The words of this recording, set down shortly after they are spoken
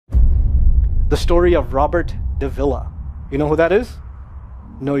The story of Robert Davila. You know who that is?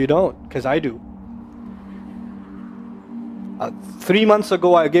 No, you don't, because I do. 3 months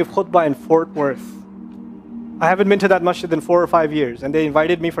ago, I gave khutbah in Fort Worth. I haven't been to that masjid in 4 or 5 years, and they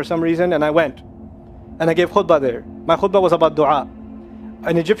invited me for some reason, and I went. And I gave khutbah there. My khutbah was about dua.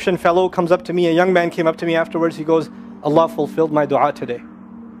 An Egyptian fellow comes up to me, a young man came up to me afterwards, he goes, Allah fulfilled my dua today.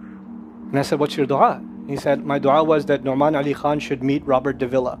 And I said, what's your dua? He said, my dua was that Nu'man Ali Khan should meet Robert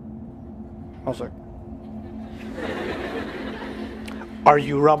Davila. I was like, are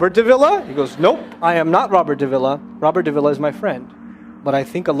you Robert Davila? He goes, nope, I am not Robert Davila. Robert Davila is my friend. But I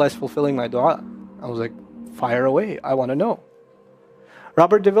think Allah is fulfilling my dua. I was like, fire away, I want to know.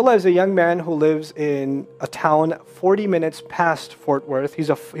 Robert Davila is a young man who lives in a town 40 minutes past Fort Worth.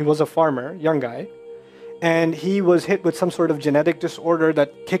 He was a farmer, young guy. And he was hit with some sort of genetic disorder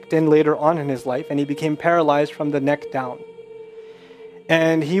that kicked in later on in his life, and he became paralyzed from the neck down.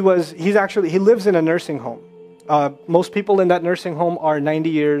 And he lives in a nursing home. Most people in that nursing home are 90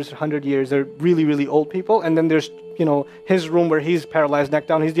 years, 100 years. They're really, really old people. And then there's, his room where he's paralyzed neck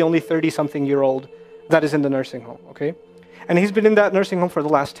down. He's the only 30-something-year-old that is in the nursing home, okay? And he's been in that nursing home for the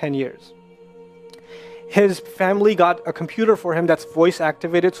last 10 years. His family got a computer for him that's voice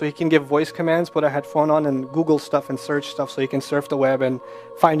activated, so he can give voice commands, put a headphone on and Google stuff and search stuff so he can surf the web and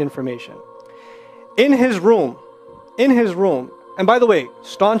find information. In his room, and by the way,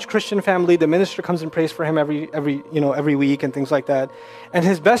 staunch Christian family, the minister comes and prays for him every week and things like that. And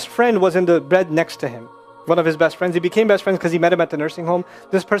his best friend was in the bed next to him. One of his best friends. He became best friends because he met him at the nursing home.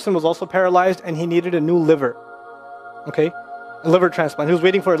 This person was also paralyzed and he needed a new liver. Okay? A liver transplant. He was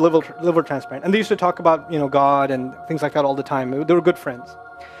waiting for a liver transplant. And they used to talk about, God and things like that all the time. They were good friends.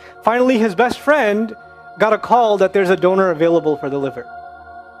 Finally, his best friend got a call that there's a donor available for the liver.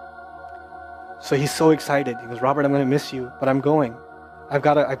 So he's so excited. He goes, Robert, I'm going to miss you, but I'm going. I've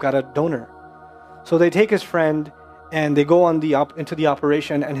got a donor. So they take his friend and they go into the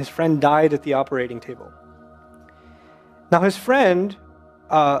operation, and his friend died at the operating table. Now his friend,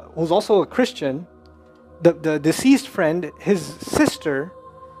 who's also a Christian, the deceased friend, his sister,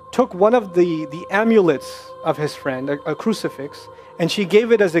 took one of the amulets of his friend, a crucifix, and she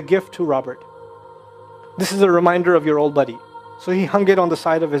gave it as a gift to Robert. This is a reminder of your old buddy. So he hung it on the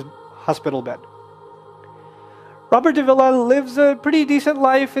side of his hospital bed. Robert Davila lives a pretty decent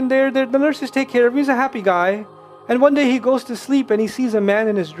life in there. The nurses take care of him. He's a happy guy. And one day he goes to sleep and he sees a man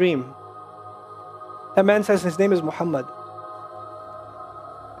in his dream. That man says his name is Muhammad.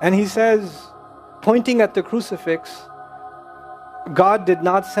 And he says, pointing at the crucifix, God did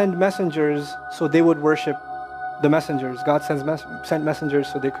not send messengers so they would worship the messengers. God sent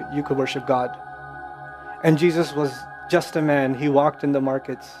messengers so you could worship God. And Jesus was just a man. He walked in the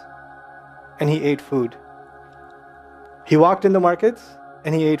markets and he ate food. He walked in the markets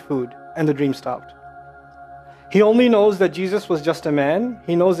and he ate food, and the dream stopped. He only knows that Jesus was just a man.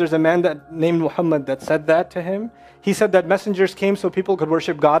 He knows there's a man named Muhammad that said that to him. He said that messengers came so people could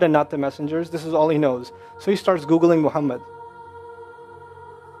worship God and not the messengers. This is all he knows. So he starts Googling Muhammad.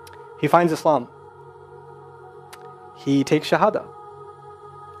 He finds Islam. He takes Shahada.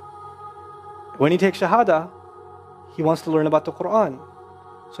 When he takes Shahada, he wants to learn about the Quran.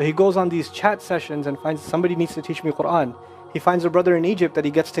 So he goes on these chat sessions and finds somebody needs to teach me Quran. He finds a brother in Egypt that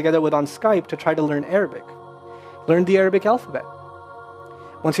he gets together with on Skype to try to learn Arabic. Learn the Arabic alphabet.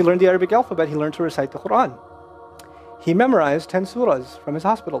 Once he learned the Arabic alphabet, he learned to recite the Quran. He memorized 10 surahs from his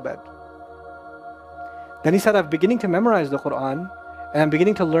hospital bed. Then he said, I'm beginning to memorize the Quran and I'm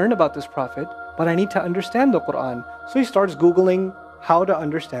beginning to learn about this prophet, but I need to understand the Quran. So he starts Googling how to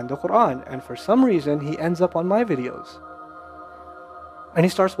understand the Quran. And for some reason, he ends up on my videos. And he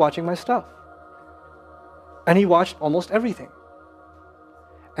starts watching my stuff. And he watched almost everything.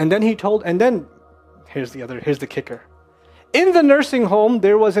 And then here's the kicker. In the nursing home,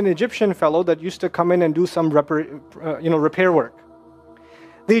 there was an Egyptian fellow that used to come in and do some repair work.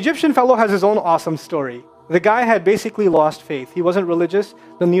 The Egyptian fellow has his own awesome story. The guy had basically lost faith. He wasn't religious.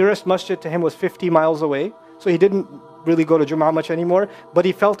 The nearest masjid to him was 50 miles away. So he didn't really go to Jum'ah much anymore. But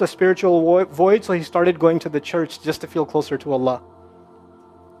he felt a spiritual void, so he started going to the church just to feel closer to Allah.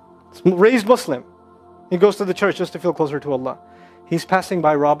 Raised Muslim. He goes to the church just to feel closer to Allah. He's passing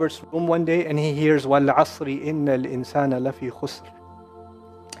by Robert's room one day and he hears وَالْعَصْرِ إِنَّ الْإِنسَانَ لَفِي خُسْرٍ.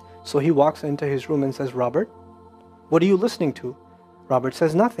 So he walks into his room and says, Robert, what are you listening to? Robert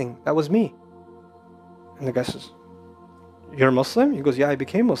says, nothing. That was me. And the guy says, you're Muslim? He goes, yeah, I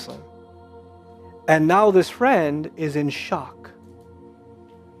became Muslim. And now this friend is in shock.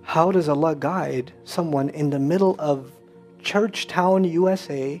 How does Allah guide someone in the middle of Churchtown,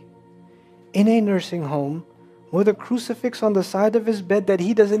 USA, in a nursing home, with a crucifix on the side of his bed that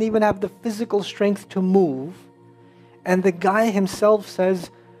he doesn't even have the physical strength to move. And the guy himself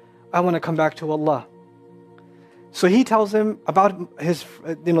says, I want to come back to Allah. So he tells him about his,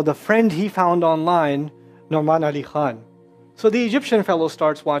 the friend he found online, Norman Ali Khan. So the Egyptian fellow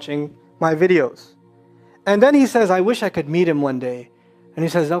starts watching my videos. And then he says, I wish I could meet him one day. And he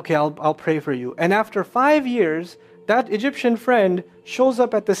says, okay, I'll pray for you. And after 5 years, that Egyptian friend shows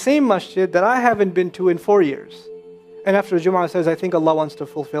up at the same masjid that I haven't been to in 4 years. And after Jum'ah says, I think Allah wants to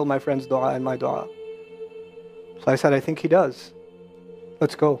fulfill my friend's dua and my dua. So I said, I think He does.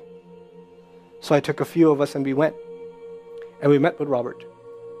 Let's go. So I took a few of us and we went. And we met with Robert.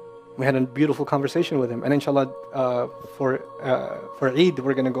 We had a beautiful conversation with him. And inshallah, for Eid,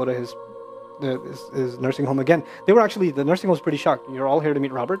 we're going to go to his nursing home again. The nursing home was pretty shocked. You're all here to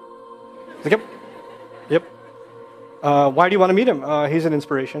meet Robert? I was like, yep. Why do you want to meet him? He's an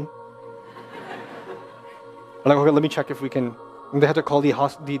inspiration. I'm like, okay, let me check if we can. And they had to call the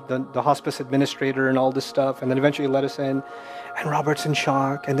hospice administrator and all this stuff, and then eventually let us in. And Robert's in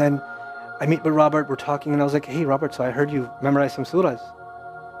shock. And then I meet with Robert, we're talking, and I was like, hey Robert, so I heard you memorize some surahs.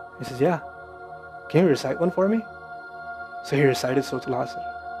 He says, yeah. Can you recite one for me? So he recited Surah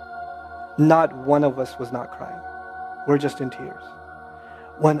Al-Asr. Not one of us was not crying. We're just in tears.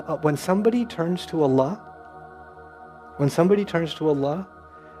 When somebody turns to Allah,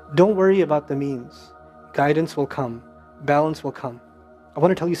 don't worry about the means. Guidance will come. Balance will come. I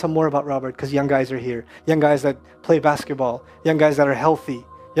want to tell you some more about Robert because young guys are here. Young guys that play basketball. Young guys that are healthy.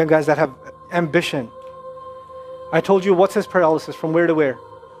 Young guys that have ambition. I told you what's his paralysis, from where to where?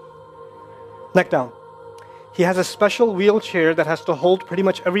 Neck down. He has a special wheelchair that has to hold pretty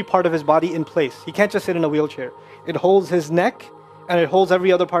much every part of his body in place. He can't just sit in a wheelchair. It holds his neck and it holds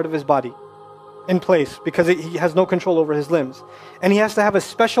every other part of his body in place because he has no control over his limbs. And he has to have a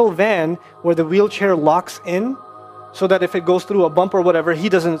special van where the wheelchair locks in so that if it goes through a bump or whatever, he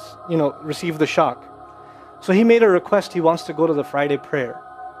doesn't, receive the shock. So he made a request. He wants to go to the Friday prayer.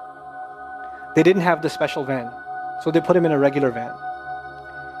 They didn't have the special van, so they put him in a regular van.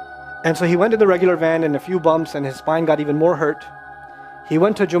 And so he went in the regular van and a few bumps and his spine got even more hurt. He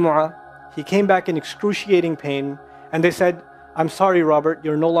went to Jumu'ah. He came back in excruciating pain. And they said, I'm sorry, Robert,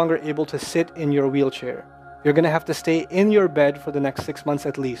 you're no longer able to sit in your wheelchair. You're going to have to stay in your bed for the next 6 months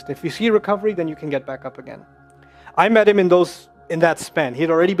at least. If you see recovery, then you can get back up again. I met him in that span. He had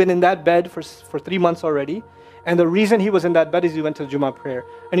already been in that bed for 3 months already. And the reason he was in that bed is he went to the Jummah prayer.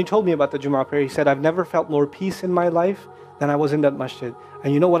 And he told me about the Jummah prayer. He said, I've never felt more peace in my life than I was in that masjid.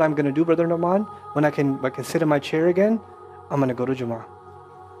 And you know what I'm going to do, Brother Norman? When I can sit in my chair again, I'm going to go to Jummah.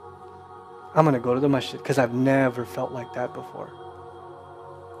 I'm going to go to the masjid because I've never felt like that before.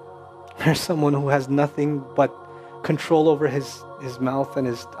 There's someone who has nothing but control over his mouth and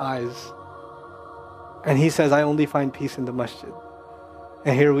his eyes. And he says, I only find peace in the masjid.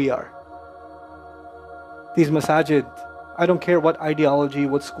 And here we are. These masajid, I don't care what ideology,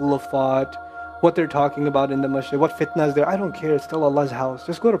 what school of thought, what they're talking about in the masjid, what fitna is there. I don't care. It's still Allah's house.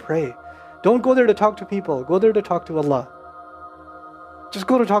 Just go to pray. Don't go there to talk to people. Go there to talk to Allah. Just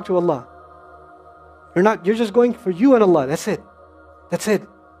go to talk to Allah. You're just going for you and Allah. That's it. That's it.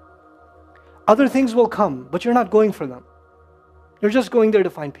 Other things will come, but you're not going for them. You're just going there to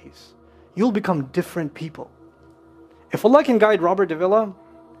find peace. You'll become different people. If Allah can guide Robert Davila,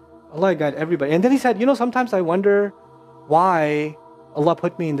 Allah guide everybody. And then he said, sometimes I wonder why Allah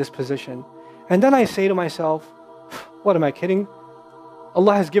put me in this position. And then I say to myself, what, am I kidding?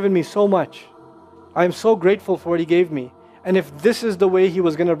 Allah has given me so much. I am so grateful for what He gave me. And if this is the way He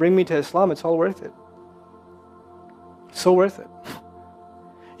was going to bring me to Islam, it's all worth it. So worth it.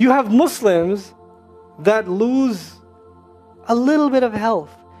 You have Muslims that lose a little bit of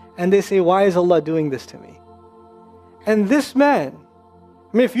health and they say, why is Allah doing this to me? And this man,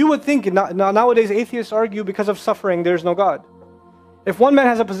 if you would think, nowadays atheists argue because of suffering, there's no God. If one man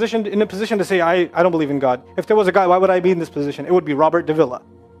has in a position to say, I don't believe in God. If there was a guy, why would I be in this position? It would be Robert Davila.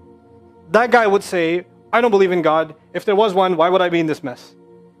 That guy would say, I don't believe in God. If there was one, why would I be in this mess?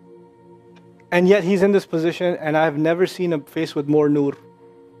 And yet he's in this position, and I've never seen a face with more nur.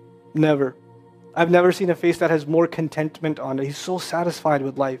 Never. I've never seen a face that has more contentment on it. He's so satisfied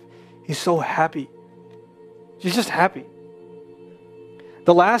with life. He's so happy. He's just happy.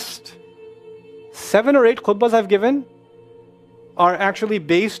 The last 7 or 8 khutbahs I've given are actually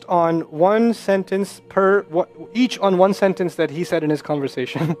based on one sentence each on one sentence that he said in his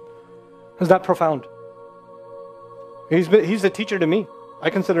conversation. Is that profound? He's a teacher to me. I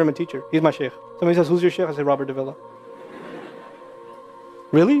consider him a teacher. He's my sheikh. Somebody says, who's your sheikh? I say, Robert Davila.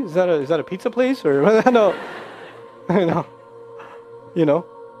 Really? Is that a pizza place? Or no.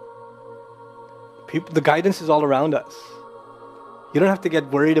 The guidance is all around us. You don't have to get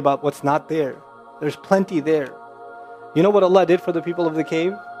worried about what's not there. There's plenty there. You know what Allah did for the people of the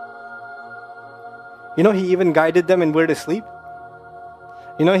cave? You know He even guided them in where to sleep.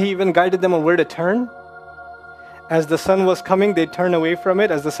 You know He even guided them on where to turn. As the sun was coming, they'd turn away from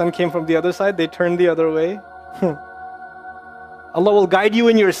it. As the sun came from the other side, they'd turn the other way. Allah will guide you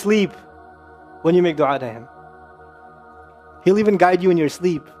in your sleep when you make dua to Him. He'll even guide you in your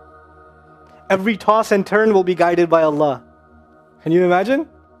sleep. Every toss and turn will be guided by Allah. Can you imagine?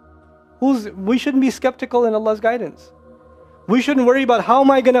 We shouldn't be skeptical in Allah's guidance. We shouldn't worry about how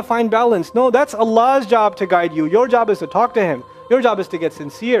am I going to find balance. No, that's Allah's job to guide you. Your job is to talk to Him. Your job is to get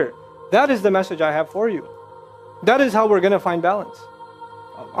sincere. That is the message I have for you. That is how we're going to find balance.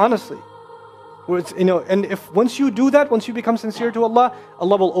 Honestly. And if once you do that, once you become sincere to Allah,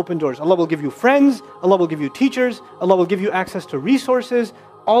 Allah will open doors. Allah will give you friends. Allah will give you teachers. Allah will give you access to resources,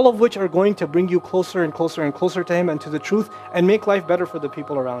 all of which are going to bring you closer and closer and closer to Him and to the truth and make life better for the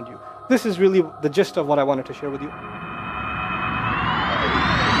people around you. This is really the gist of what I wanted to share with you.